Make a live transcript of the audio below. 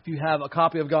If you have a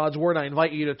copy of God's Word, I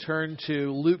invite you to turn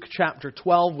to Luke chapter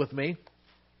 12 with me.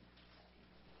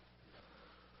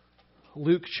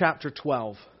 Luke chapter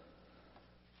 12.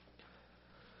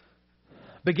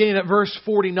 Beginning at verse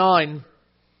 49,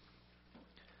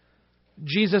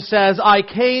 Jesus says, "I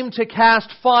came to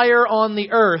cast fire on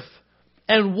the earth,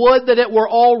 and would that it were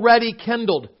already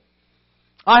kindled.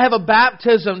 I have a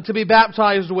baptism to be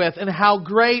baptized with, and how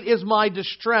great is my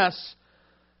distress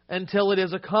until it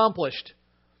is accomplished.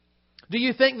 Do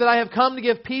you think that I have come to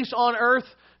give peace on earth?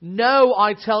 No,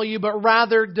 I tell you, but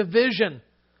rather division.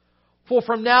 For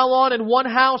from now on in one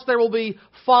house there will be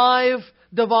 5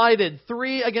 divided,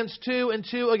 3 against 2 and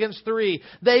 2 against 3.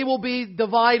 They will be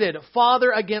divided,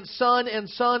 father against son and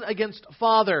son against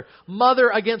father, mother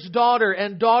against daughter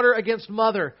and daughter against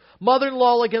mother,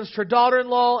 mother-in-law against her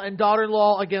daughter-in-law and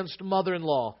daughter-in-law against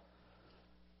mother-in-law."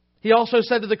 He also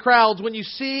said to the crowds, "When you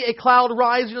see a cloud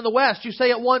rising in the west, you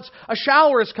say at once, 'A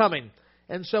shower is coming.'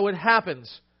 And so it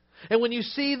happens. And when you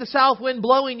see the south wind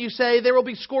blowing, you say, 'There will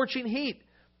be scorching heat.'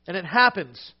 And it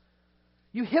happens.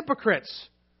 You hypocrites!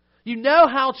 You know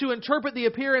how to interpret the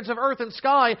appearance of earth and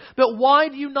sky, but why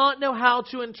do you not know how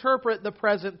to interpret the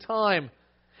present time?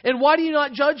 And why do you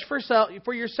not judge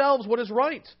for yourselves what is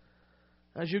right?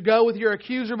 As you go with your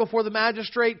accuser before the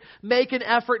magistrate, make an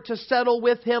effort to settle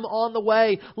with him on the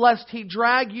way, lest he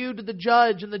drag you to the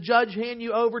judge, and the judge hand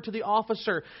you over to the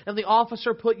officer, and the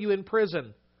officer put you in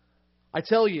prison. I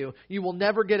tell you, you will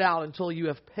never get out until you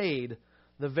have paid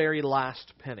the very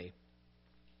last penny."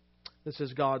 This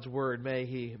is God's Word. May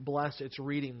He bless its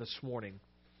reading this morning.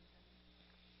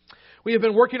 We have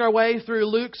been working our way through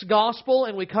Luke's Gospel,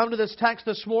 and we come to this text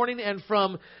this morning, and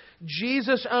from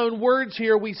Jesus' own words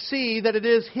here, we see that it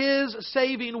is His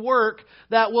saving work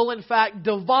that will in fact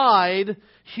divide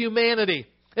humanity.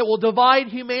 It will divide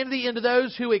humanity into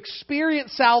those who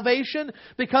experience salvation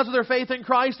because of their faith in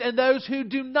Christ and those who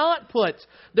do not put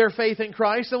their faith in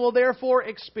Christ and will therefore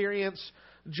experience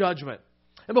judgment.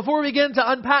 And before we begin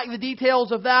to unpack the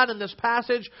details of that in this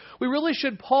passage, we really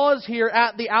should pause here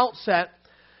at the outset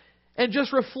and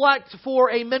just reflect for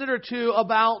a minute or two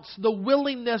about the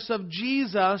willingness of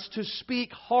Jesus to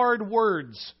speak hard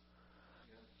words.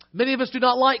 Many of us do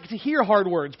not like to hear hard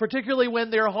words, particularly when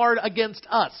they're hard against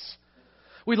us.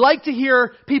 We like to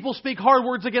hear people speak hard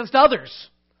words against others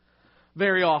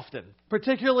very often,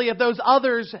 particularly if those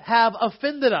others have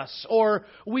offended us or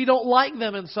we don't like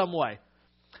them in some way.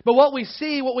 But what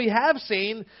we have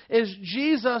seen is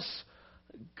Jesus'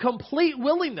 complete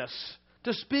willingness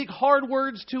to speak hard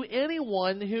words to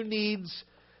anyone who needs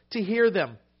to hear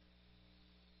them.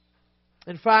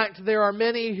 In fact, there are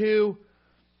many who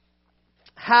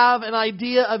have an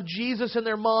idea of Jesus in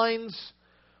their minds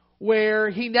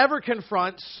where He never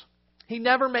confronts, He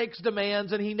never makes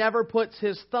demands, and He never puts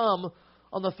His thumb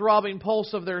on the throbbing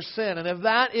pulse of their sin. And if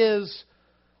that is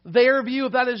their view,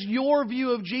 if that is your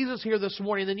view of Jesus here this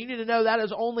morning, then you need to know that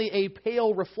is only a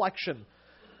pale reflection,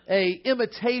 a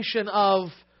imitation of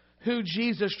who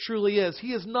Jesus truly is.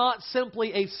 He is not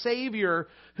simply a Savior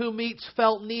who meets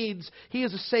felt needs. He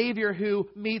is a Savior who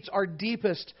meets our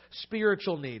deepest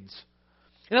spiritual needs.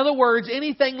 In other words,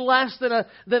 anything less than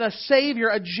a Savior,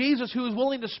 a Jesus who is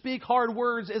willing to speak hard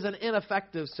words, is an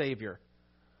ineffective Savior.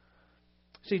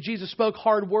 See, Jesus spoke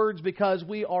hard words because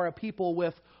we are a people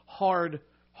with hard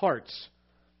hearts.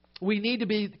 We need to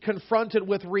be confronted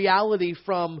with reality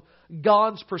from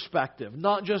God's perspective,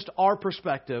 not just our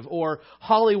perspective or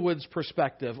Hollywood's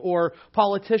perspective or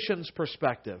politicians'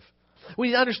 perspective. We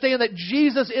need to understand that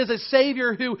Jesus is a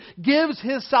Savior who gives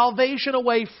His salvation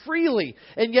away freely,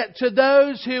 and yet to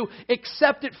those who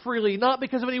accept it freely, not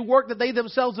because of any work that they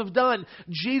themselves have done,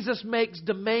 Jesus makes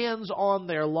demands on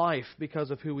their life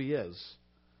because of who He is.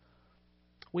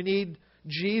 We need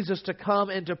Jesus to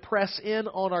come and to press in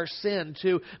on our sin,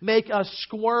 to make us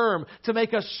squirm, to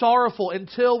make us sorrowful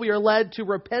until we are led to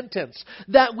repentance,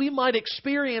 that we might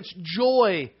experience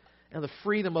joy and the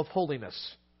freedom of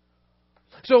holiness.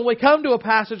 So when we come to a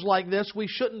passage like this, we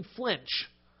shouldn't flinch.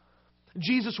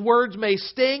 Jesus' words may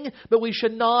sting, but we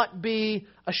should not be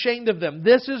ashamed of them.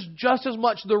 This is just as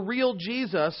much the real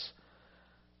Jesus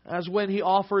as when He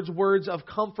offers words of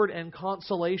comfort and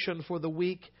consolation for the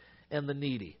weak and the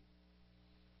needy.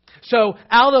 So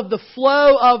out of the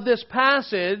flow of this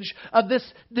passage, of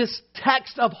this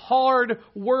text of hard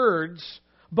words,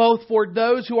 both for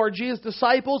those who are Jesus'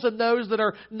 disciples and those that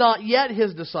are not yet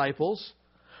His disciples,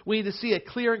 we need to see a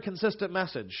clear and consistent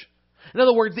message. In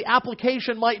other words, the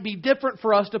application might be different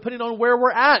for us depending on where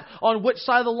we're at, on which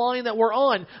side of the line that we're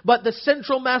on. But the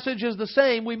central message is the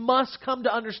same. We must come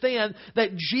to understand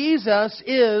that Jesus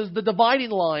is the dividing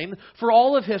line for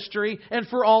all of history and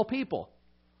for all people.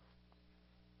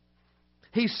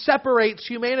 He separates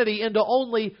humanity into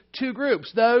only two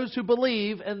groups, those who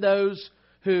believe and those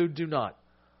who do not.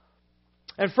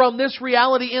 And from this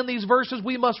reality in these verses,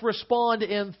 we must respond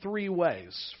in three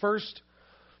ways. First,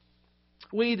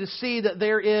 we need to see that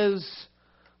there is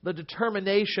the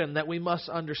determination that we must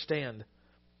understand.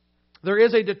 There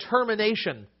is a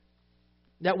determination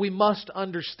that we must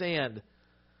understand.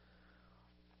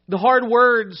 The hard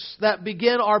words that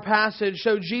begin our passage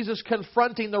show Jesus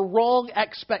confronting the wrong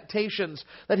expectations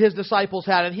that His disciples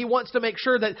had. And He wants to make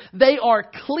sure that they are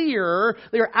clear,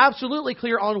 they are absolutely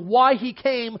clear on why He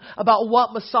came, about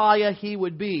what Messiah He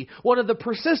would be. One of the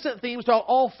persistent themes throughout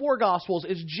all four Gospels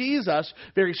is Jesus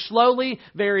very slowly,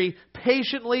 very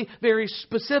patiently, very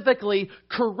specifically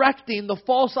correcting the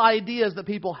false ideas that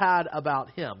people had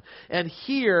about Him. And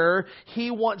here, He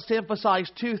wants to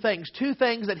emphasize two things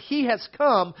that He has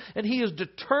come and He is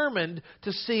determined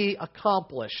to see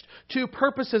accomplished. Two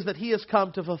purposes that He has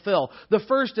come to fulfill. The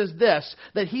first is this,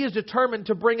 that He is determined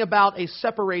to bring about a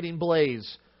separating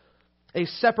blaze. A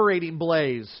separating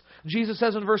blaze. Jesus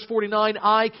says in verse 49,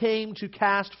 I came to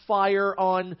cast fire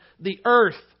on the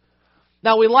earth.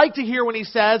 Now we like to hear when He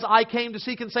says, I came to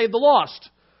seek and save the lost.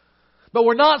 But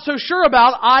we're not so sure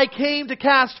about, I came to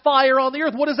cast fire on the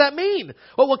earth. What does that mean?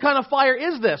 Well, what kind of fire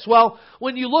is this? Well,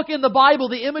 when you look in the Bible,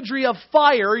 the imagery of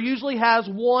fire usually has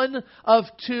one of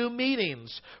two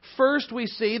meanings. First, we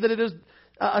see that it is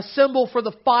a symbol for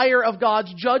the fire of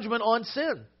God's judgment on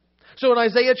sin. So in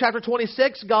Isaiah chapter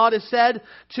 26, God is said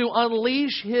to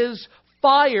unleash His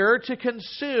fire to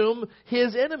consume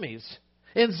His enemies.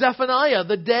 In Zephaniah,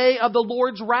 the day of the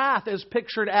Lord's wrath is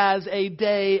pictured as a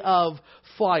day of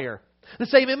fire. The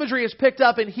same imagery is picked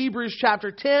up in Hebrews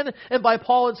chapter 10 and by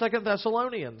Paul in 2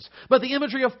 Thessalonians. But the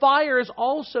imagery of fire is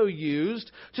also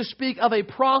used to speak of a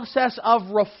process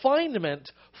of refinement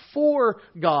for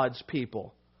God's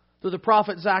people. Through the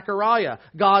prophet Zechariah,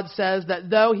 God says that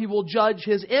though He will judge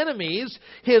His enemies,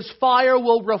 His fire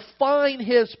will refine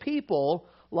His people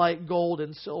like gold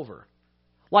and silver.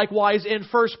 Likewise, in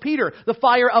 1 Peter, the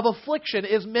fire of affliction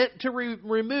is meant to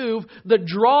remove the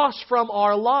dross from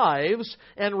our lives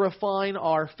and refine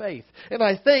our faith. And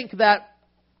I think that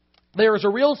there is a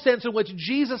real sense in which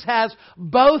Jesus has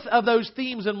both of those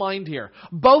themes in mind here.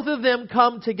 Both of them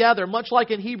come together, much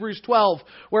like in Hebrews 12,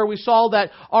 where we saw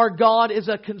that our God is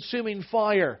a consuming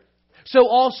fire. So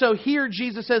also here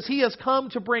Jesus says He has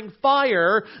come to bring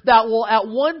fire that will at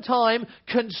one time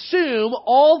consume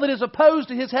all that is opposed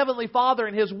to His heavenly Father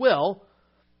and His will,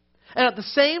 and at the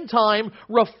same time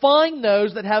refine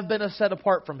those that have been set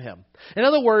apart from Him. In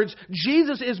other words,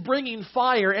 Jesus is bringing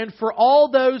fire, and for all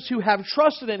those who have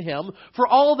trusted in Him, for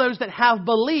all those that have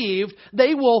believed,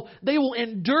 they will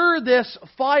endure this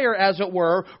fire, as it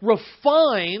were,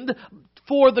 refined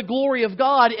for the glory of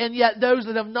God, and yet those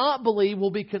that have not believed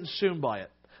will be consumed by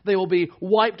it. They will be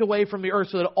wiped away from the earth,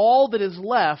 so that all that is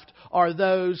left are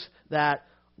those that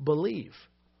believe.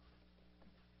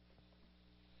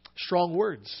 Strong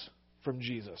words from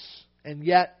Jesus. And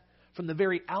yet, from the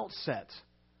very outset,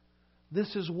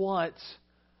 this is what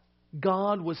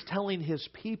God was telling His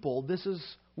people. This is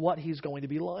what He's going to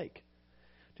be like. Do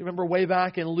you remember way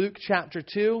back in Luke chapter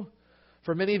 2?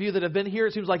 For many of you that have been here,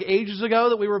 it seems like ages ago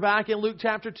that we were back in Luke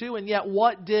chapter 2. And yet,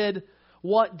 what did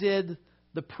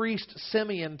the priest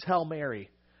Simeon tell Mary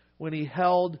when he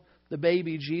held the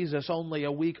baby Jesus, only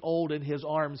a week old, in his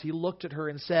arms? He looked at her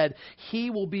and said, He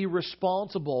will be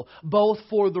responsible both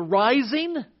for the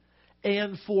rising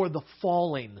and for the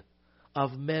falling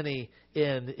of many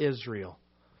in Israel.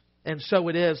 And so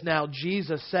it is now.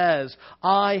 Jesus says,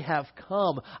 I have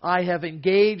come. I have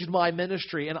engaged my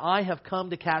ministry, and I have come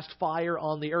to cast fire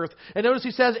on the earth. And notice He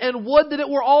says, and would that it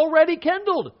were already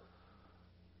kindled.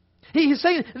 He's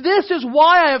saying, this is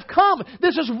why I have come.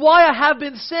 This is why I have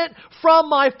been sent from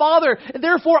my Father. And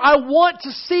therefore, I want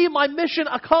to see my mission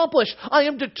accomplished. I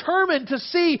am determined to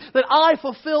see that I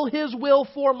fulfill His will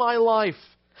for my life.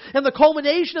 And the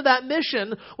culmination of that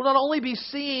mission will not only be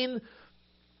seen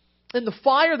in the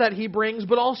fire that He brings,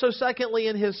 but also, secondly,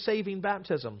 in His saving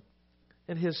baptism.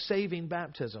 In His saving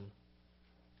baptism.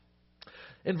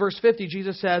 In verse 50,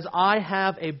 Jesus says, I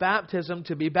have a baptism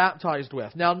to be baptized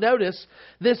with. Now notice,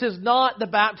 this is not the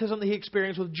baptism that He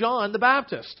experienced with John the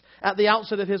Baptist at the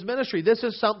outset of His ministry. This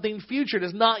is something future. It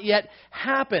has not yet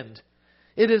happened.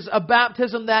 It is a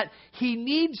baptism that He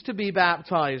needs to be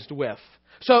baptized with.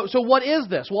 So what is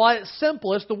this? Well, at its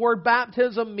simplest, the word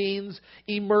baptism means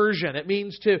immersion. It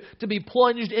means to be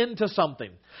plunged into something.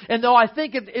 And though I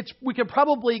think we can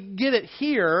probably get it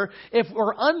here, if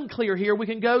we're unclear here, we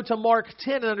can go to Mark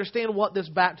 10 and understand what this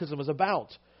baptism is about.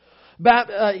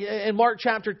 In Mark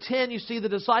chapter 10, you see the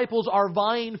disciples are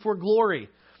vying for glory.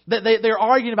 They're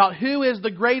arguing about who is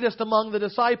the greatest among the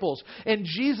disciples. And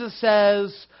Jesus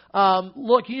says,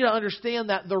 look, you need to understand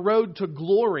that the road to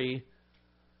glory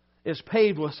is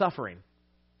paved with suffering.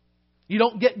 You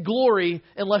don't get glory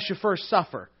unless you first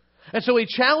suffer. And so He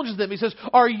challenges them. He says,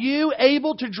 are you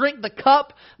able to drink the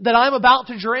cup that I'm about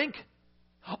to drink?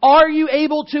 Are you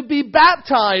able to be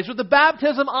baptized with the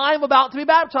baptism I'm about to be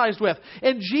baptized with?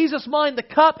 In Jesus' mind, the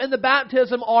cup and the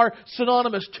baptism are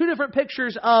synonymous. Two different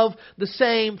pictures of the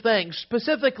same thing.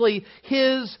 Specifically,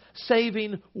 His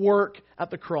saving work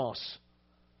at the cross.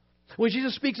 When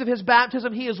Jesus speaks of His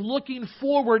baptism, He is looking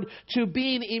forward to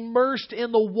being immersed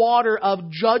in the water of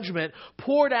judgment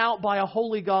poured out by a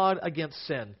holy God against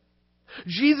sin.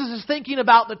 Jesus is thinking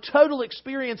about the total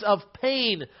experience of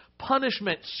pain,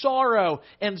 punishment, sorrow,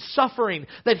 and suffering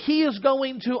that He is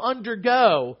going to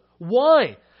undergo.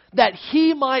 Why? That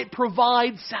He might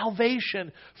provide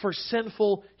salvation for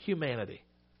sinful humanity.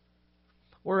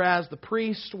 Whereas the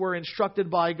priests were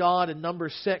instructed by God in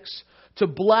Numbers 6 to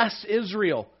bless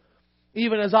Israel,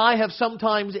 even as I have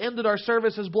sometimes ended our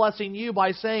services blessing you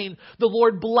by saying, the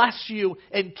Lord bless you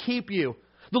and keep you.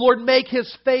 The Lord make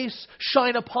His face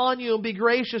shine upon you and be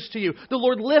gracious to you. The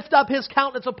Lord lift up His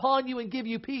countenance upon you and give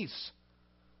you peace.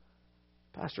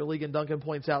 Pastor Ligon Duncan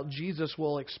points out Jesus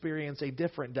will experience a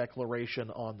different declaration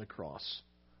on the cross.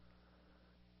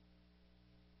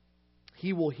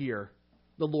 He will hear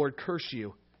the Lord curse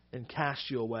you and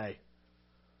cast you away.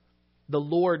 The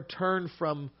Lord turn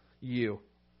from you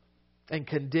and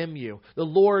condemn you. The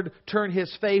Lord turn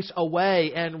His face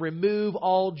away and remove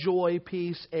all joy,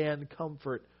 peace, and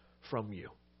comfort from you.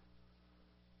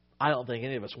 I don't think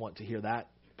any of us want to hear that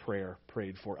prayer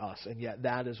prayed for us. And yet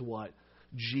that is what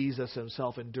Jesus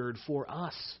Himself endured for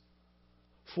us.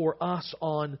 For us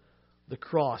on the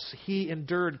cross. He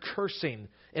endured cursing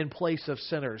in place of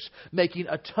sinners, making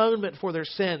atonement for their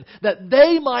sin, that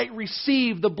they might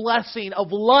receive the blessing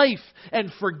of life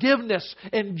and forgiveness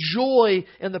and joy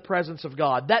in the presence of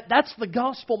God. That's the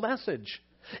gospel message.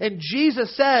 And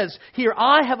Jesus says here,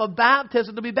 I have a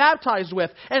baptism to be baptized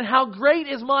with, and how great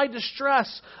is my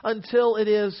distress until it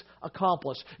is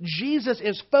accomplished. Jesus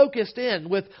is focused in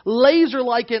with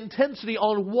laser-like intensity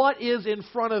on what is in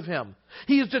front of Him.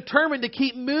 He is determined to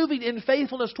keep moving in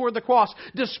faithfulness toward the cross,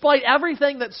 despite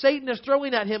everything that Satan is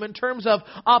throwing at Him in terms of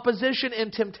opposition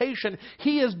and temptation.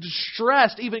 He is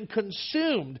distressed, even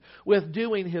consumed with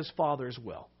doing His Father's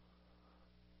will.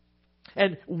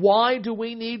 And why do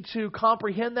we need to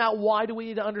comprehend that? Why do we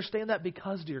need to understand that?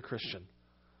 Because, dear Christian,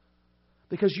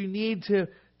 because you need to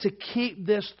keep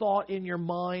this thought in your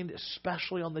mind,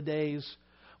 especially on the days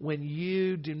when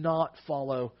you do not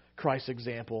follow Christ's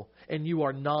example and you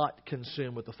are not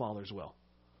consumed with the Father's will.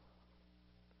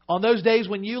 On those days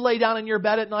when you lay down in your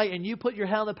bed at night and you put your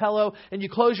head on the pillow and you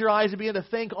close your eyes and begin to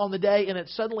think on the day, and it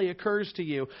suddenly occurs to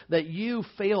you that you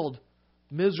failed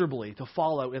miserably to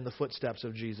follow in the footsteps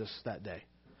of Jesus that day.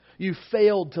 You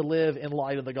failed to live in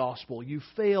light of the gospel. You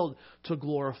failed to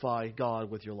glorify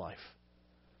God with your life.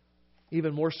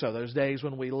 Even more so, those days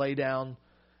when we lay down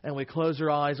and we close our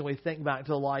eyes and we think back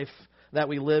to the life that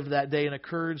we lived that day, and it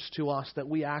occurs to us that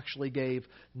we actually gave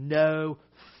no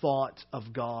thought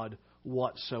of God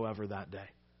whatsoever that day.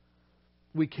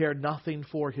 We cared nothing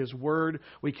for His Word.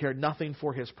 We cared nothing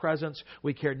for His presence.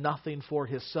 We cared nothing for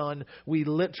His Son. We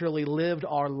literally lived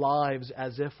our lives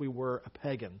as if we were a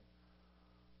pagan.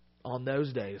 On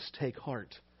those days, take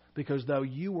heart, because though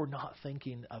you were not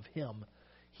thinking of Him,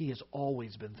 He has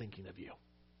always been thinking of you.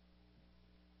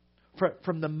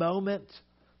 From the moment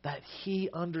that He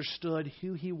understood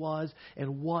who He was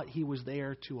and what He was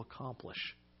there to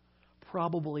accomplish,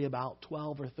 probably about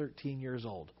 12 or 13 years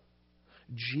old,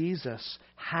 Jesus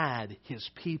had His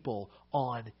people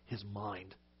on His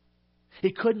mind.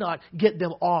 He could not get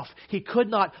them off. He could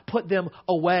not put them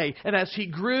away. And as He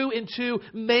grew into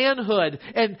manhood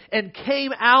and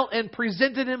came out and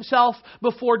presented Himself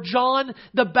before John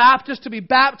the Baptist to be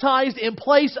baptized in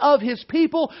place of His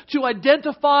people, to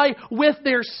identify with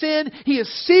their sin, He is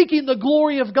seeking the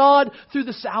glory of God through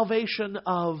the salvation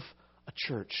of a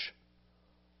church.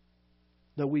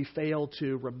 Though we fail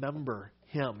to remember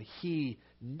Him, He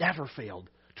never failed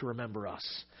to remember us.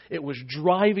 It was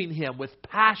driving Him with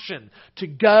passion to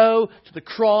go to the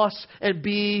cross and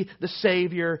be the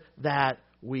Savior that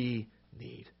we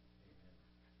need.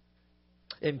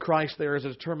 In Christ there is a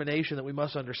determination that we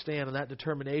must understand, and that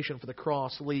determination for the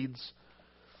cross leads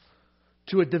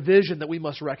to a division that we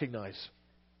must recognize.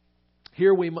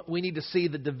 Here we need to see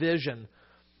the division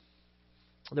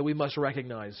that we must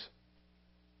recognize.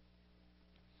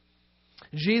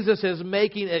 Jesus is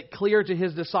making it clear to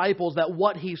His disciples that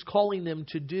what He's calling them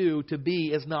to do, to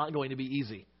be, is not going to be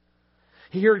easy.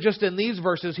 Here, just in these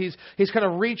verses, he's kind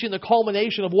of reaching the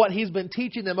culmination of what he's been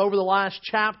teaching them over the last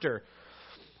chapter.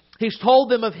 He's told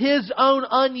them of His own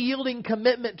unyielding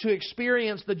commitment to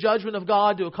experience the judgment of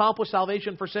God, to accomplish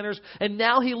salvation for sinners. And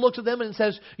now He looks at them and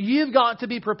says, you've got to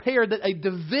be prepared that a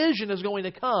division is going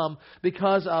to come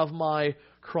because of my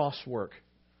cross work.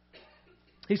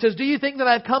 He says, do you think that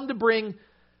I've come to bring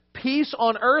peace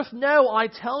on earth? No, I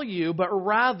tell you, but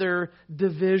rather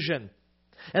division.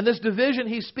 And this division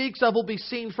He speaks of will be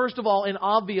seen, first of all, in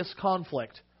obvious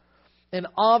conflict. In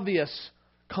obvious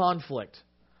conflict.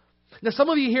 Now, some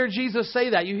of you hear Jesus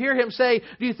say that. You hear Him say,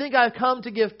 do you think I've come to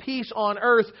give peace on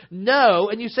earth? No.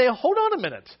 And you say, hold on a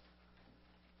minute.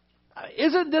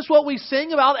 Isn't this what we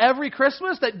sing about every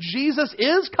Christmas? That Jesus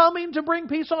is coming to bring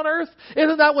peace on earth?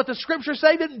 Isn't that what the Scriptures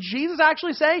say? Didn't Jesus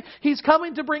actually say He's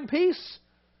coming to bring peace?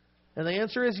 And the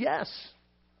answer is yes.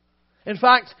 In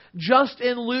fact, just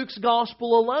in Luke's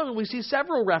Gospel alone, we see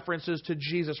several references to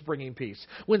Jesus bringing peace.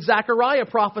 When Zechariah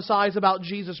prophesies about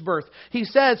Jesus' birth, he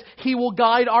says He will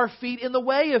guide our feet in the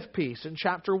way of peace in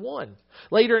chapter 1.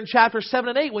 Later in chapter 7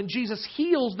 and 8, when Jesus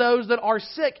heals those that are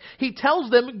sick, He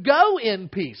tells them, go in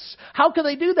peace. How can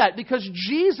they do that? Because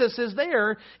Jesus is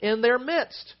there in their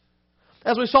midst.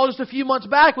 As we saw just a few months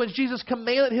back, when Jesus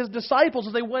commanded His disciples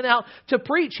as they went out to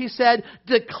preach, He said,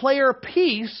 declare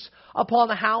peace upon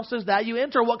the houses that you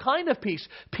enter. What kind of peace?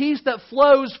 Peace that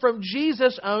flows from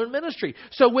Jesus' own ministry.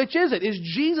 So which is it? Is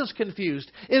Jesus confused?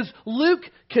 Is Luke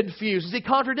confused? Is he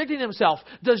contradicting himself?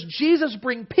 Does Jesus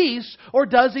bring peace or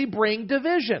does He bring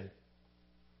division?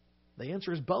 The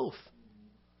answer is both.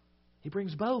 He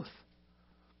brings both.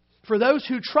 For those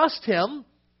who trust Him,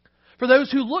 for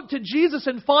those who look to Jesus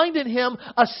and find in Him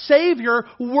a Savior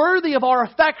worthy of our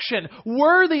affection,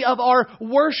 worthy of our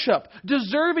worship,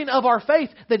 deserving of our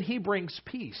faith, then He brings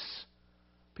peace.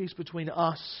 Peace between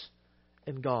us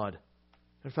and God.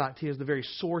 In fact, He is the very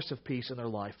source of peace in their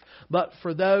life. But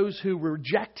for those who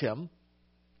reject Him,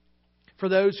 for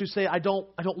those who say, I don't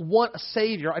want a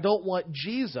Savior, I don't want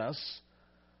Jesus,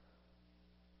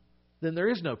 then there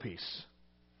is no peace.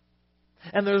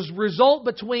 And there's a result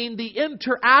between the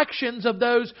interactions of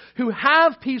those who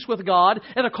have peace with God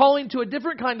and are calling to a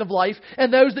different kind of life,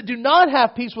 and those that do not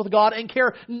have peace with God and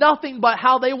care nothing but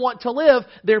how they want to live.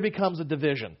 There becomes a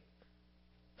division.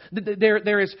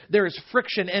 There is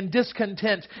friction and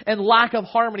discontent and lack of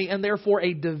harmony, and therefore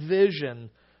a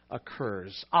division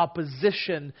occurs.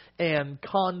 Opposition and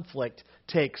conflict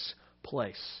takes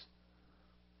place.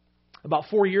 About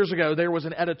 4 years ago, there was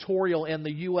an editorial in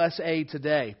the USA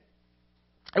Today.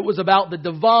 It was about the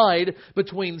divide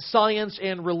between science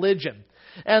and religion.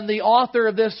 And the author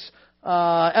of this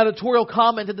editorial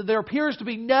commented that there appears to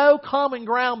be no common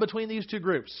ground between these two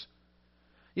groups.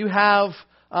 You have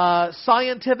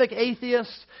scientific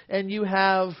atheists and you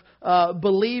have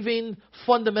believing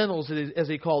fundamentals, as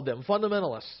he called them,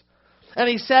 fundamentalists. And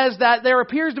he says that there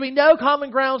appears to be no common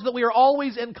grounds, that we are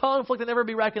always in conflict and never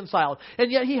be reconciled.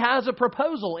 And yet he has a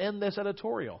proposal in this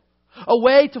editorial. A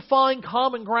way to find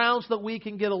common ground so that we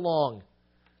can get along.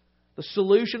 The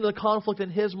solution to the conflict in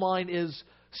his mind is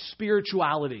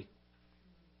spirituality.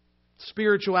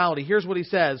 Spirituality. Here's what he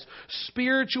says.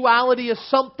 Spirituality is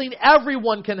something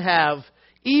everyone can have,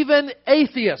 even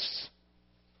atheists.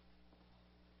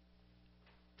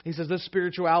 He says this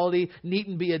spirituality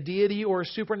needn't be a deity or a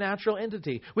supernatural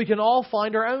entity. We can all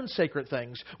find our own sacred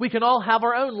things. We can all have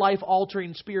our own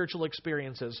life-altering spiritual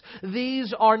experiences.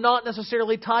 These are not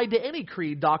necessarily tied to any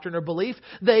creed, doctrine, or belief.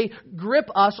 They grip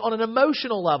us on an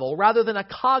emotional level rather than a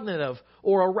cognitive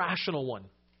or a rational one.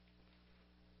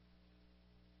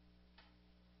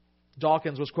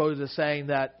 Dawkins was quoted as saying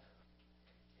that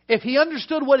if he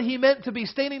understood what he meant to be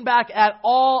standing back at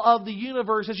all of the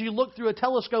universe as you look through a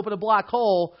telescope at a black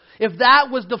hole, if that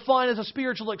was defined as a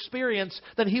spiritual experience,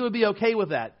 then he would be okay with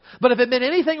that. But if it meant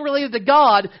anything related to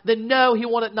God, then no, he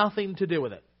wanted nothing to do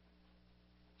with it.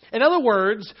 In other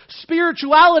words,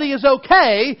 spirituality is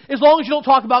okay as long as you don't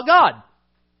talk about God.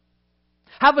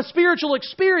 Have a spiritual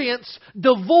experience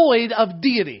devoid of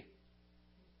deity.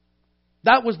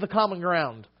 That was the common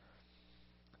ground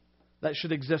that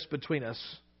should exist between us.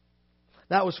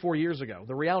 That was 4 years ago.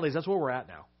 The reality is that's where we're at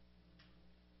now.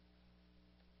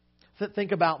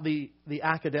 Think about the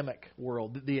academic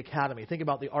world, the academy. Think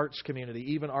about the arts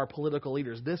community, even our political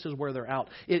leaders. This is where they're at.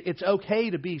 It's okay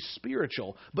to be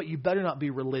spiritual, but you better not be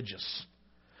religious.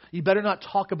 You better not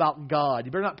talk about God.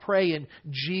 You better not pray in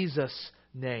Jesus'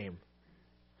 name.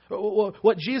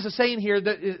 What Jesus is saying here,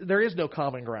 there is no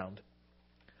common ground,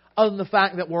 other than the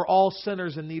fact that we're all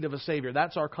sinners in need of a Savior.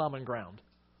 That's our common ground.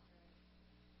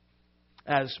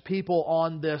 As people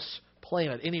on this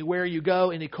planet, anywhere you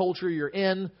go, any culture you're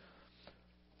in,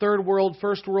 third world,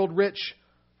 first world, rich,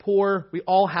 poor, we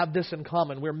all have this in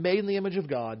common. We're made in the image of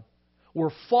God.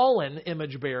 We're fallen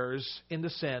image bearers into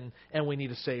sin, and we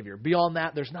need a Savior. Beyond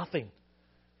that, there's nothing.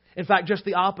 In fact, just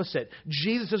the opposite.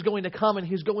 Jesus is going to come and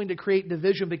He's going to create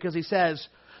division because He says,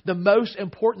 the most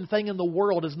important thing in the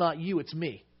world is not you, it's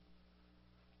me.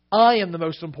 I am the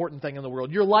most important thing in the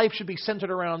world. Your life should be centered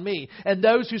around me. And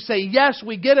those who say, yes,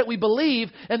 we get it, we believe,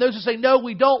 and those who say, no,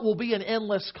 we don't, will be in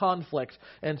endless conflict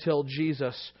until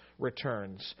Jesus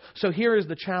returns. So here is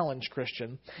the challenge,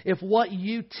 Christian. If what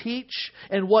you teach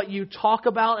and what you talk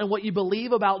about and what you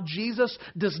believe about Jesus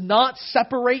does not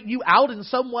separate you out in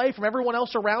some way from everyone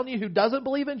else around you who doesn't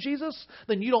believe in Jesus,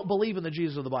 then you don't believe in the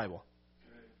Jesus of the Bible.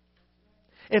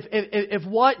 If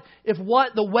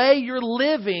what the way you're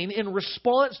living in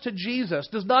response to Jesus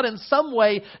does not in some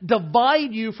way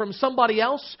divide you from somebody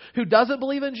else who doesn't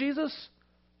believe in Jesus,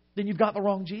 then you've got the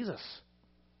wrong Jesus.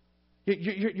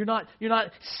 You're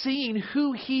not seeing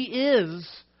who He is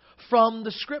from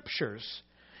the Scriptures.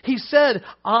 He said,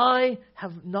 I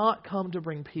have not come to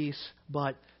bring peace,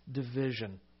 but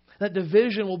division. That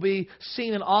division will be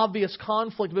seen in obvious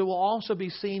conflict, but it will also be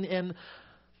seen in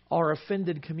our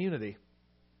offended community.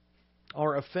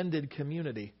 Our offended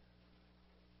community.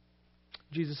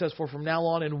 Jesus says, for from now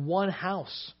on in one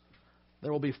house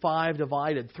there will be 5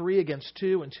 divided, 3 against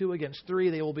 2 and 2 against 3.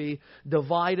 They will be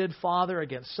divided, father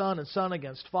against son and son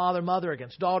against father, mother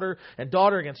against daughter and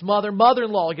daughter against mother,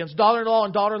 mother-in-law against daughter-in-law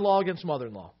and daughter-in-law against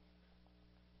mother-in-law.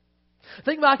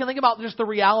 Think back and think about just the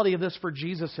reality of this for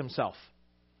Jesus Himself.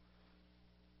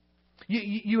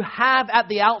 You have at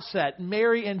the outset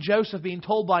Mary and Joseph being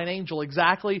told by an angel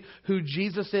exactly who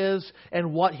Jesus is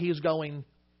and what He's going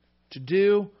to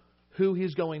do, who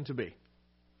He's going to be.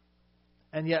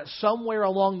 And yet somewhere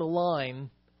along the line,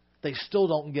 they still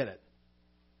don't get it.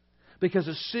 Because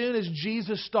as soon as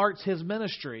Jesus starts His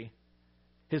ministry,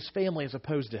 His family is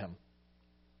opposed to Him.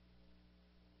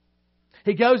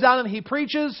 He goes out and He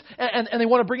preaches, and they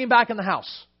want to bring Him back in the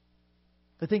house.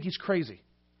 They think He's crazy.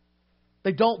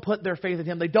 They don't put their faith in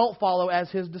Him. They don't follow as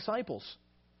His disciples.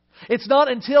 It's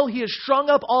not until He is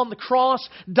strung up on the cross,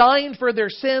 dying for their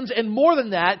sins, and more than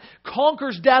that,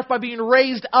 conquers death by being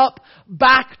raised up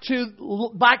back to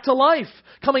life,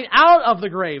 coming out of the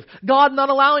grave. God not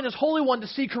allowing His Holy One to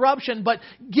see corruption, but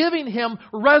giving Him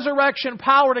resurrection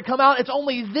power to come out. It's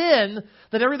only then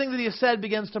that everything that He has said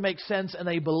begins to make sense and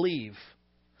they believe.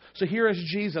 So here is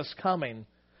Jesus coming.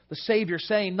 The Savior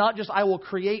saying, not just I will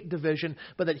create division,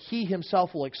 but that He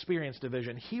Himself will experience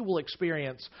division. He will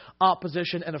experience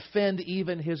opposition and offend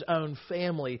even His own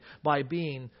family by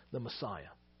being the Messiah.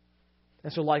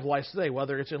 And so likewise today,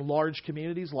 whether it's in large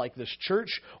communities like this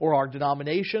church or our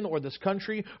denomination or this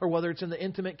country, or whether it's in the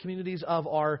intimate communities of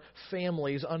our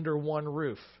families under one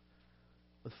roof,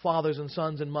 with fathers and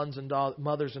sons and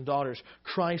mothers and daughters,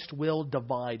 Christ will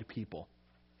divide people.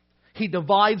 He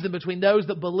divides them between those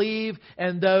that believe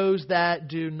and those that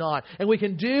do not. And we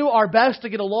can do our best to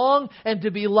get along and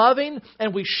to be loving,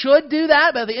 and we should do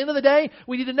that. But at the end of the day,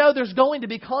 we need to know there's going to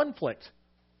be conflict.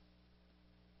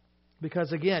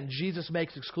 Because again, Jesus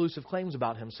makes exclusive claims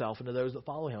about Himself and to those that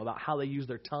follow Him, about how they use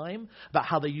their time, about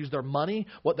how they use their money,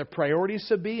 what their priorities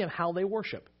should be, and how they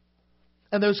worship.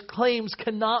 And those claims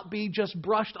cannot be just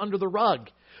brushed under the rug.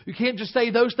 You can't just say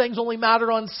those things only matter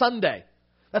on Sunday.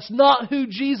 That's not who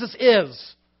Jesus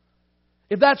is.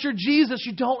 If that's your Jesus,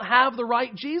 you don't have the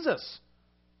right Jesus.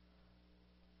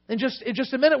 In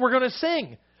just a minute, we're going to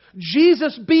sing,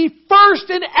 Jesus be first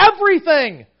in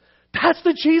everything. That's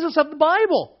the Jesus of the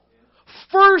Bible.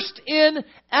 First in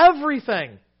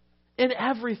everything. In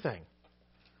everything.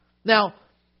 Now,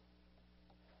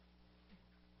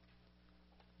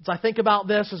 as I think about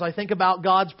this, as I think about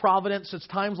God's providence, it's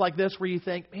times like this where you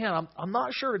think, man, I'm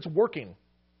not sure it's working.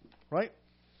 Right?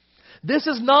 This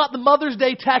is not the Mother's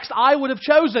Day text I would have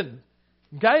chosen.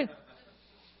 Okay?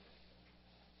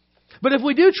 But if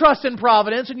we do trust in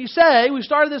providence, and you say, we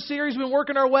started this series, we've been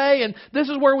working our way, and this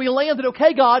is where we landed.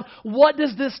 Okay, God, what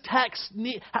does this text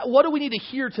need? What do we need to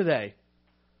hear today?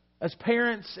 As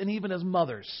parents and even as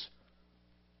mothers,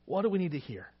 what do we need to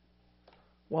hear?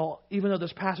 Well, even though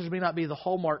this passage may not be the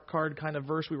Hallmark card kind of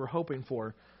verse we were hoping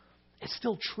for, it's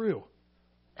still true.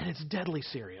 And it's deadly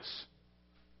serious.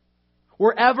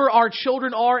 Wherever our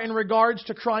children are in regards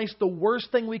to Christ, the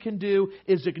worst thing we can do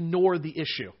is ignore the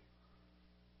issue.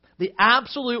 The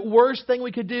absolute worst thing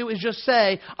we could do is just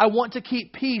say, I want to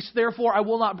keep peace, therefore I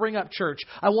will not bring up church.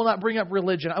 I will not bring up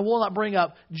religion. I will not bring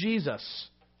up Jesus.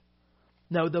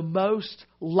 No, the most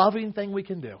loving thing we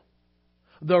can do,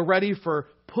 though ready for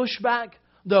pushback,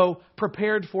 though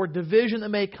prepared for division that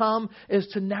may come, is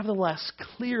to nevertheless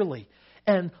clearly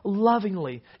and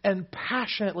lovingly and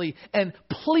passionately and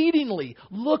pleadingly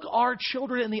look our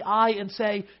children in the eye and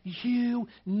say, you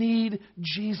need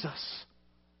Jesus.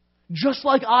 Just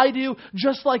like I do,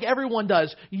 just like everyone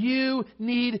does. You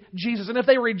need Jesus. And if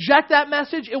they reject that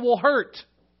message, it will hurt.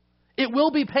 It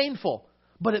will be painful,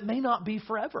 but it may not be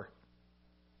forever.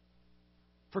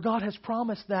 For God has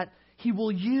promised that He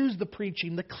will use the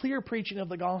preaching, the clear preaching of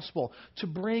the gospel, to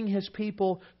bring His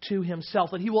people to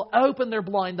Himself. That He will open their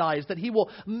blind eyes. That He will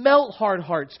melt hard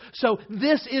hearts. So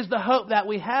this is the hope that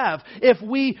we have. If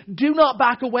we do not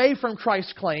back away from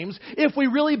Christ's claims, if we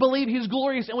really believe He's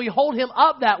glorious and we hold Him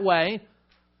up that way,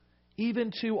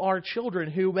 even to our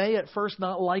children who may at first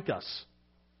not like us,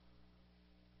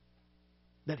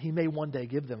 that He may one day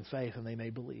give them faith and they may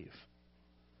believe.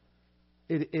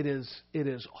 It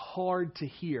is hard to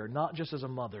hear, not just as a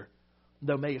mother,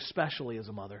 though may especially as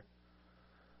a mother,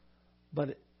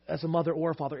 but as a mother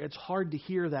or a father, it's hard to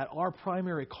hear that our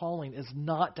primary calling is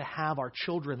not to have our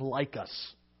children like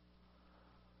us.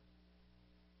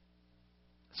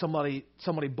 Somebody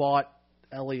bought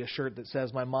Ellie a shirt that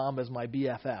says, "My mom is my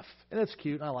BFF." And it's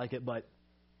cute, and I like it, but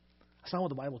that's not what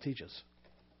the Bible teaches.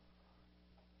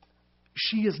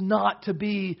 She is not to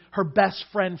be her best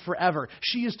friend forever.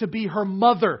 She is to be her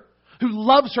mother who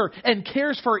loves her and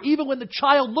cares for her even when the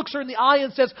child looks her in the eye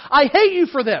and says, "I hate you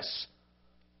for this."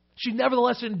 She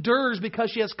nevertheless endures because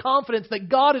she has confidence that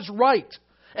God is right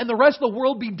and the rest of the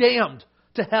world be damned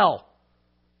to hell.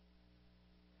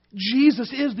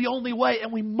 Jesus is the only way,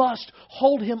 and we must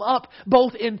hold Him up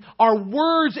both in our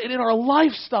words and in our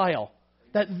lifestyle.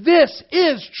 That this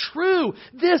is true.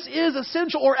 This is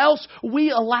essential, or else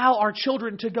we allow our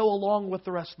children to go along with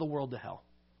the rest of the world to hell.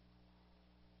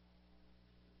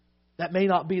 That may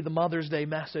not be the Mother's Day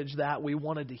message that we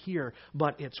wanted to hear,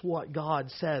 but it's what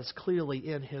God says clearly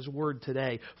in His Word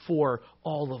today for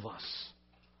all of us.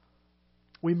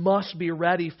 We must be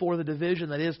ready for the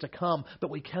division that is to come, but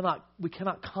we cannot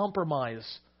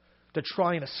compromise to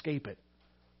try and escape it.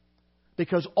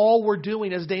 Because all we're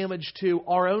doing is damage to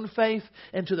our own faith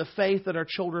and to the faith that our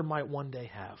children might one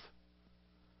day have.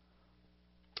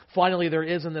 Finally, there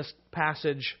is in this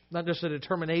passage not just a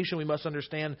determination we must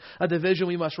understand, a division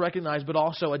we must recognize, but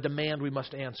also a demand we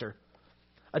must answer.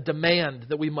 A demand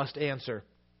that we must answer.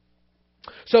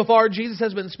 So far, Jesus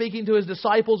has been speaking to His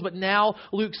disciples, but now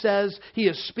Luke says He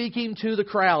is speaking to the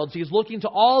crowds. He is looking to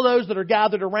all those that are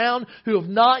gathered around who have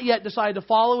not yet decided to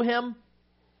follow Him.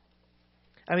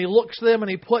 And He looks to them and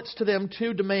He puts to them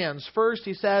two demands. First,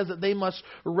 He says that they must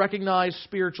recognize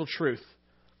spiritual truth.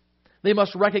 They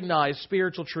must recognize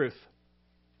spiritual truth.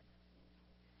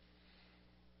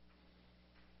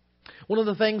 One of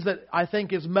the things that I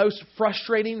think is most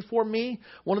frustrating for me,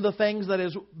 one of the things that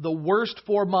is the worst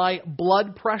for my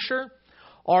blood pressure,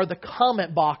 are the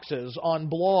comment boxes on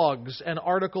blogs and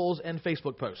articles and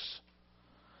Facebook posts.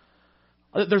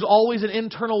 There's always an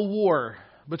internal war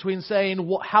between saying,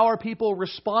 how are people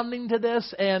responding to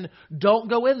this, and don't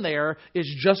go in there, it's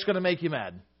just going to make you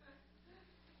mad.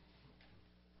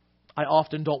 I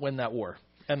often don't win that war.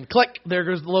 And click, there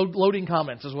goes loading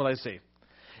comments is what I see.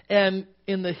 And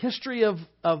in the history of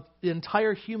the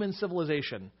entire human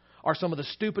civilization are some of the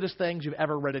stupidest things you've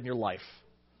ever read in your life.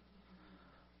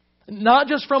 Not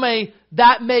just from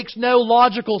that makes no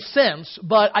logical sense,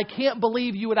 but I can't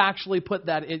believe you would actually put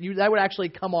that in. That would actually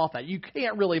come off that. You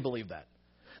can't really believe that.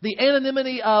 The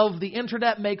anonymity of the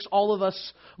internet makes all of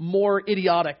us more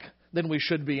idiotic than we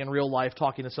should be in real life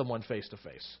talking to someone face to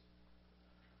face.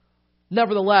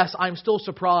 Nevertheless, I'm still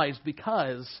surprised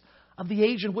because of the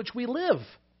age in which we live.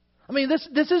 I mean,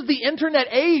 this is the internet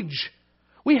age.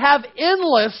 We have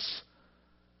endless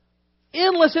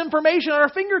information at our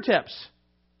fingertips.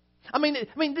 I mean,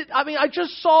 I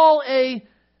just saw an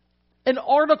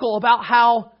article about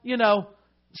how,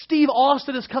 Steve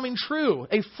Austin is coming true.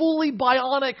 A fully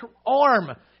bionic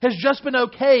arm has just been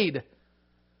okayed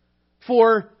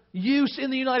for use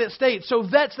in the United States. So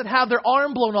vets that have their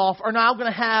arm blown off are now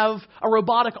going to have a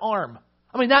robotic arm.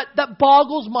 I mean, that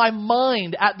boggles my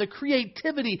mind at the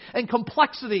creativity and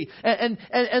complexity and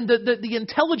the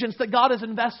intelligence that God has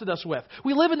invested us with.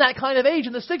 We live in that kind of age.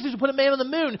 In the 60s, we put a man on the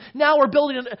moon. Now we're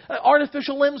building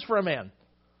artificial limbs for a man.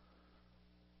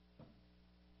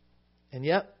 And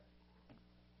yet,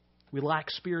 we lack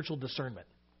spiritual discernment.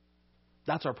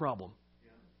 That's our problem.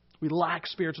 We lack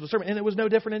spiritual discernment. And it was no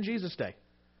different in Jesus' day.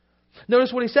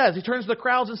 Notice what He says. He turns to the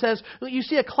crowds and says, you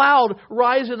see a cloud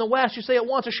rise in the west, you say at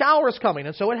once a shower is coming,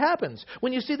 and so it happens.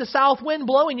 When you see the south wind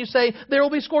blowing, you say there will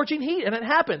be scorching heat, and it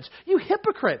happens. You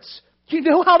hypocrites! You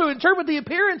know how to interpret the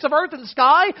appearance of earth and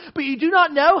sky, but you do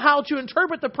not know how to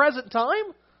interpret the present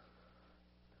time?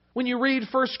 When you read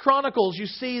 1 Chronicles, you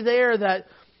see there that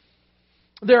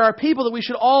there are people that we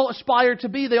should all aspire to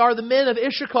be. They are the men of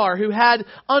Issachar who had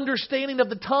understanding of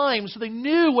the times, so they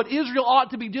knew what Israel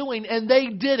ought to be doing, and they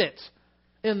did it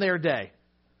in their day.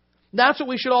 That's what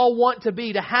we should all want to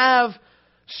be, to have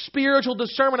spiritual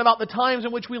discernment about the times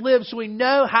in which we live so we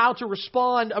know how to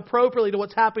respond appropriately to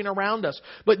what's happening around us.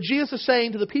 But Jesus is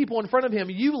saying to the people in front of Him,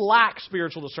 you lack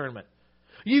spiritual discernment.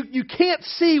 You can't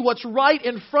see what's right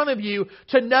in front of you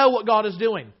to know what God is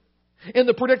doing. In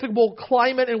the predictable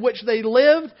climate in which they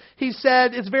lived, He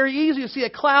said it's very easy to see a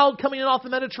cloud coming in off the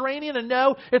Mediterranean and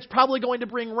know it's probably going to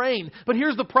bring rain. But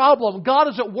here's the problem. God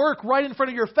is at work right in front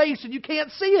of your face and you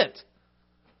can't see it.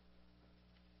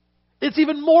 It's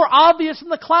even more obvious in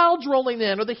the clouds rolling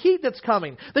in or the heat that's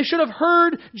coming. They should have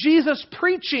heard Jesus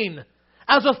preaching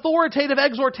as authoritative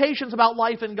exhortations about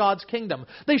life in God's kingdom.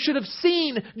 They should have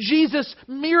seen Jesus'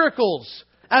 miracles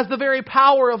as the very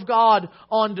power of God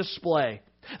on display.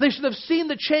 They should have seen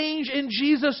the change in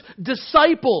Jesus'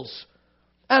 disciples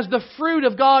as the fruit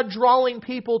of God drawing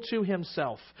people to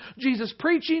Himself. Jesus'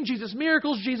 preaching, Jesus'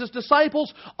 miracles, Jesus'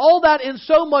 disciples, all that and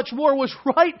so much more was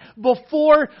right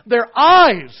before their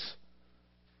eyes.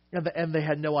 And they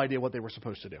had no idea what they were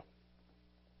supposed to do.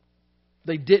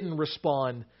 They didn't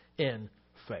respond in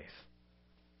faith.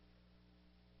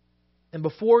 And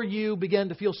before you begin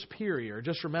to feel superior,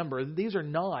 just remember, these are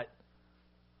not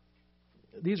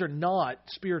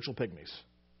spiritual pygmies.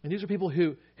 And these are people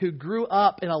who grew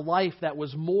up in a life that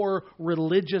was more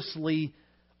religiously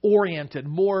oriented,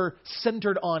 more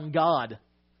centered on God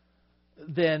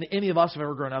than any of us have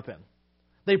ever grown up in.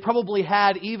 They probably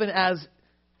had, even as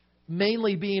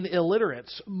mainly being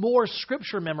illiterates, more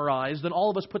Scripture memorized than all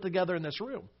of us put together in this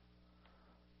room.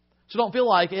 So don't feel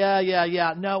like,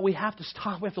 yeah. No, we have to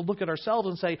stop. We have to look at ourselves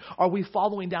and say, are we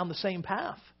following down the same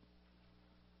path?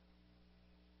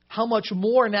 How much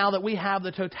more now that we have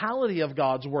the totality of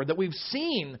God's Word, that we've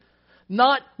seen,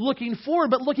 not looking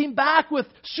forward, but looking back with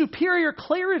superior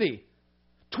clarity.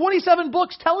 27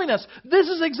 books telling us this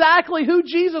is exactly who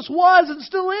Jesus was and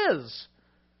still is.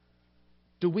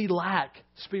 Do we lack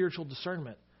spiritual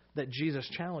discernment that Jesus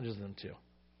challenges them to?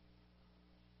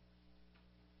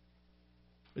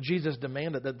 But Jesus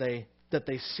demanded that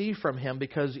they see from Him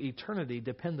because eternity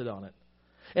depended on it.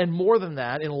 And more than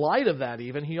that, in light of that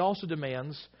even, He also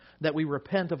demands that we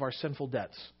repent of our sinful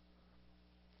debts.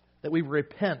 That we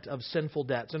repent of sinful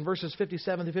debts. In verses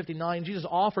 57 to 59, Jesus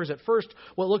offers at first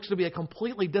what looks to be a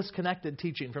completely disconnected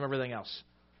teaching from everything else.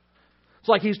 It's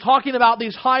like He's talking about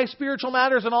these high spiritual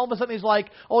matters, and all of a sudden He's like,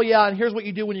 oh yeah, and here's what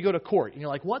you do when you go to court. And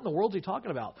you're like, what in the world is He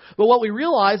talking about? But what we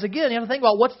realize, again, you have to think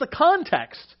about what's the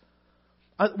context.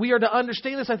 We are to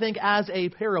understand this, I think, as a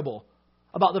parable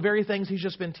about the very things He's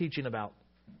just been teaching about.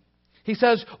 He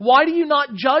says, why do you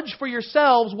not judge for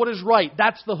yourselves what is right?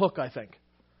 That's the hook, I think.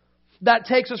 That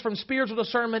takes us from spiritual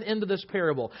discernment into this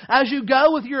parable. As you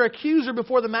go with your accuser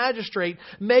before the magistrate,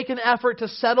 make an effort to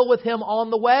settle with him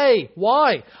on the way.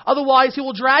 Why? Otherwise, he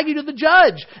will drag you to the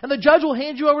judge, and the judge will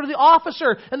hand you over to the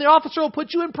officer, and the officer will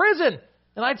put you in prison.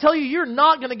 And I tell you, you're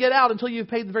not going to get out until you've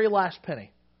paid the very last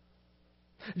penny.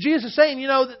 Jesus is saying,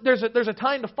 there's a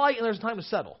time to fight and there's a time to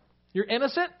settle. You're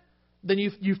innocent, then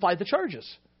you fight the charges.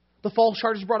 The false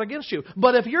charges brought against you.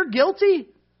 But if you're guilty,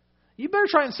 you better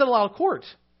try and settle out of court.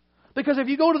 Because if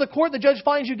you go to the court and the judge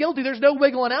finds you guilty, there's no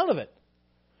wiggling out of it.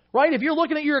 Right? If you're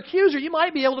looking at your accuser, you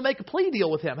might be able to make a plea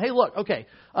deal with him. Hey, look, okay,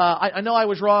 I know I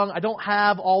was wrong. I don't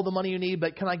have all the money you need,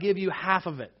 but can I give you half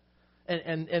of it?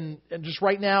 And just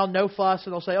right now, no fuss.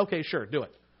 And they'll say, okay, sure, do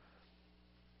it.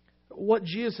 What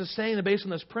Jesus is saying based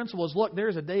on this principle is, look,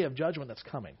 there's a day of judgment that's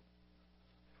coming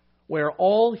where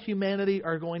all humanity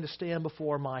are going to stand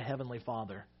before my Heavenly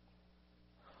Father.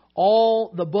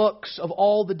 All the books of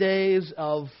all the days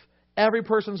of every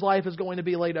person's life is going to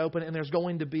be laid open, and there's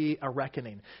going to be a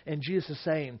reckoning. And Jesus is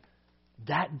saying,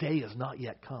 that day has not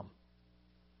yet come.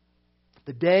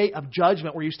 The day of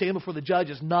judgment where you stand before the judge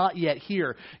is not yet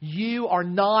here. You are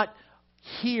not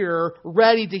here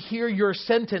ready to hear your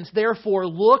sentence. Therefore,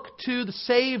 look to the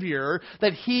Savior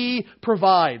that He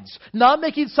provides. Not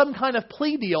making some kind of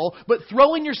plea deal, but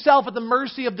throwing yourself at the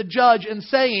mercy of the judge and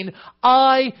saying,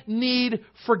 I need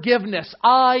forgiveness.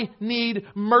 I need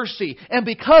mercy. And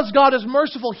because God is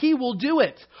merciful, He will do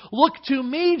it. Look to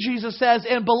me, Jesus says,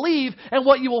 and believe, and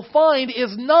what you will find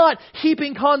is not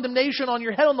heaping condemnation on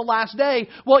your head on the last day.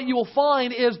 What you will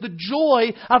find is the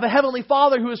joy of a Heavenly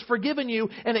Father who has forgiven you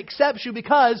and accepts you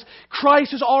because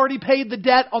Christ has already paid the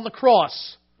debt on the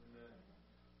cross.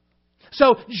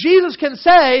 So Jesus can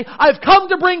say, I've come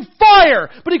to bring fire,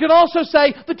 but He can also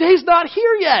say, the day's not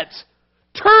here yet.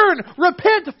 Turn,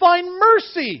 repent, find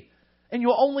mercy, and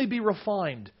you'll only be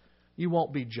refined you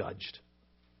won't be judged.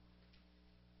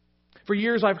 For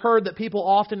years I've heard that people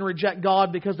often reject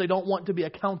God because they don't want to be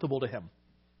accountable to Him.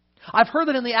 I've heard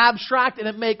that in the abstract and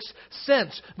it makes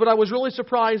sense, but I was really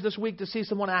surprised this week to see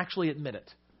someone actually admit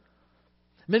it.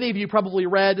 Many of you probably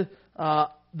read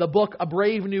the book A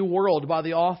Brave New World by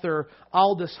the author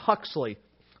Aldous Huxley.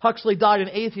 Huxley died an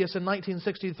atheist in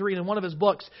 1963, and in one of his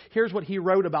books, here's what he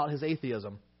wrote about his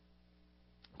atheism.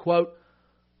 Quote,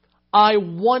 "I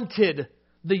wanted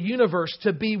the universe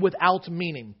to be without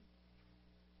meaning.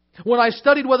 When I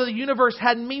studied whether the universe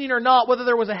had meaning or not, whether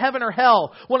there was a heaven or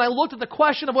hell, when I looked at the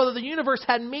question of whether the universe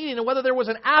had meaning and whether there was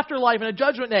an afterlife and a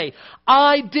judgment day,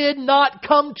 I did not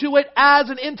come to it as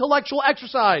an intellectual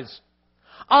exercise.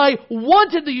 I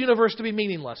wanted the universe to be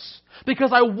meaningless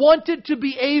because I wanted to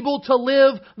be able to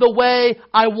live the way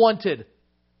I wanted.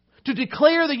 To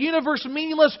declare the universe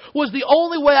meaningless was the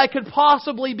only way I could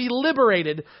possibly be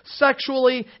liberated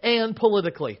sexually and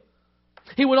politically."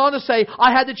 He went on to say,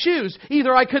 "I had to choose.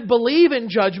 Either I could believe in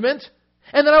judgment,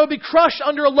 and then I would be crushed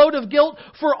under a load of guilt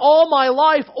for all my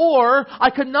life, or I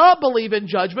could not believe in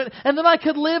judgment, and then I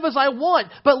could live as I want,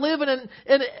 but live in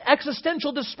an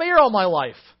existential despair all my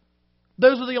life.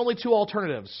 Those are the only two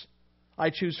alternatives. I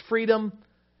choose freedom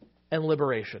and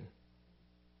liberation."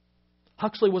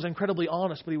 Huxley was incredibly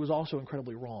honest, but he was also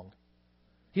incredibly wrong.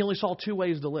 He only saw two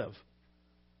ways to live.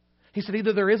 He said,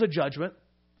 either there is a judgment,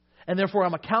 and therefore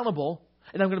I'm accountable,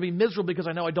 and I'm going to be miserable because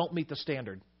I know I don't meet the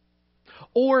standard.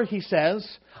 Or, he says,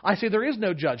 I say there is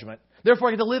no judgment. Therefore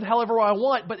I get to live however I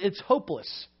want, but it's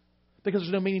hopeless because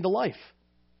there's no meaning to life.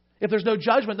 If there's no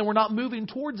judgment, then we're not moving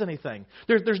towards anything.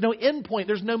 There's no end point.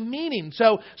 There's no meaning.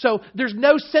 So there's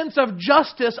no sense of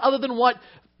justice other than what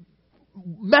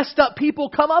messed up people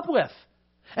come up with.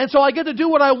 And so I get to do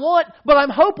what I want, but I'm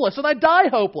hopeless, and I die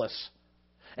hopeless.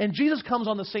 And Jesus comes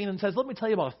on the scene and says, let me tell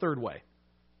you about a third way.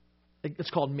 It's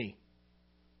called me.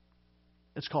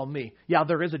 It's called me. Yeah,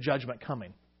 there is a judgment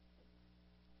coming.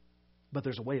 But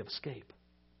there's a way of escape.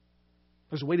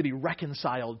 There's a way to be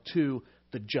reconciled to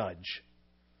the judge.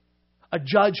 A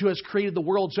judge who has created the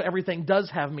world so everything does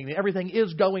have meaning. Everything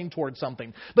is going towards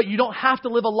something. But you don't have to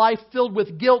live a life filled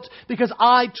with guilt because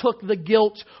I took the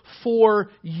guilt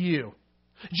for you.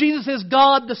 Jesus is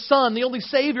God the Son, the only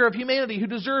Savior of humanity who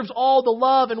deserves all the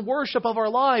love and worship of our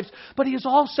lives. But He is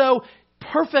also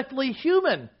perfectly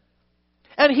human.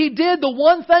 And He did the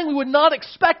one thing we would not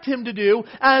expect Him to do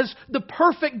as the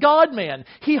perfect God-man.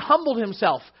 He humbled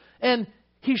Himself and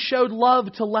He showed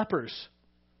love to lepers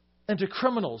and to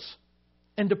criminals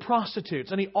and to prostitutes.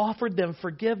 And He offered them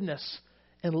forgiveness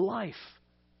and life.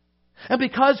 And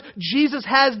because Jesus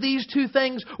has these two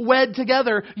things wed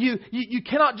together, you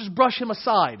cannot just brush Him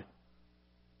aside.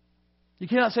 You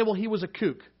cannot say, well, He was a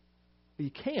kook. You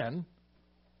can.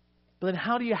 But then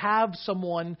how do you have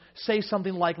someone say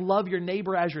something like, love your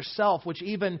neighbor as yourself, which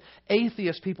even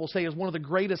atheist people say is one of the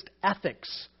greatest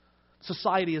ethics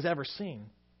society has ever seen?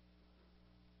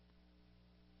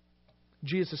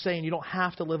 Jesus is saying you don't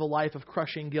have to live a life of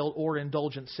crushing guilt or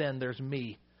indulgent sin. There's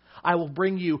me. I will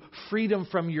bring you freedom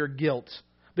from your guilt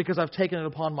because I've taken it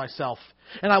upon myself.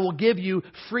 And I will give you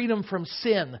freedom from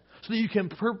sin so that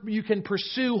you can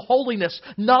pursue holiness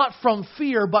not from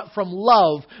fear but from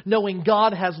love, knowing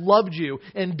God has loved you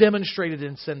and demonstrated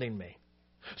in sending me.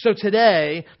 So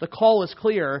today, the call is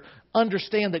clear.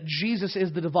 Understand that Jesus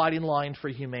is the dividing line for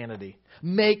humanity.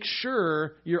 Make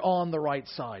sure you're on the right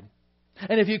side.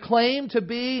 And if you claim to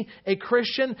be a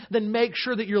Christian, then make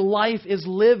sure that your life is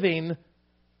living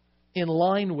in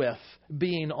line with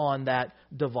being on that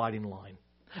dividing line.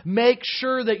 Make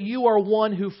sure that you are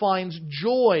one who finds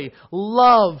joy,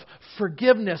 love,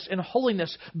 forgiveness, and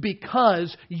holiness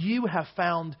because you have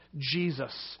found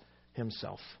Jesus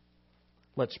Himself.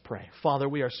 Let's pray. Father,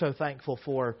 we are so thankful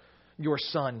for Your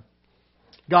Son.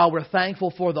 God, we're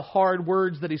thankful for the hard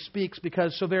words that He speaks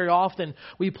because so very often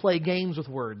we play games with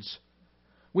words.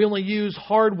 We only use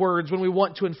hard words when we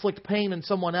want to inflict pain in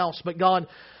someone else. But God,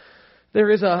 there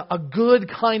is a good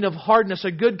kind of hardness,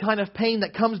 a good kind of pain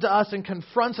that comes to us and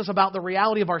confronts us about the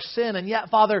reality of our sin. And yet,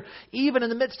 Father, even in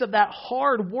the midst of that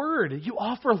hard word, You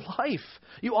offer life.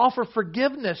 You offer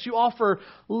forgiveness. You offer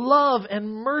love and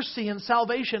mercy and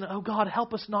salvation. Oh God,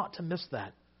 help us not to miss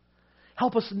that.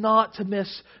 Help us not to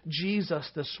miss Jesus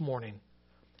this morning.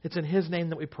 It's in His name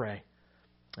that we pray.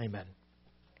 Amen.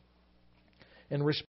 In response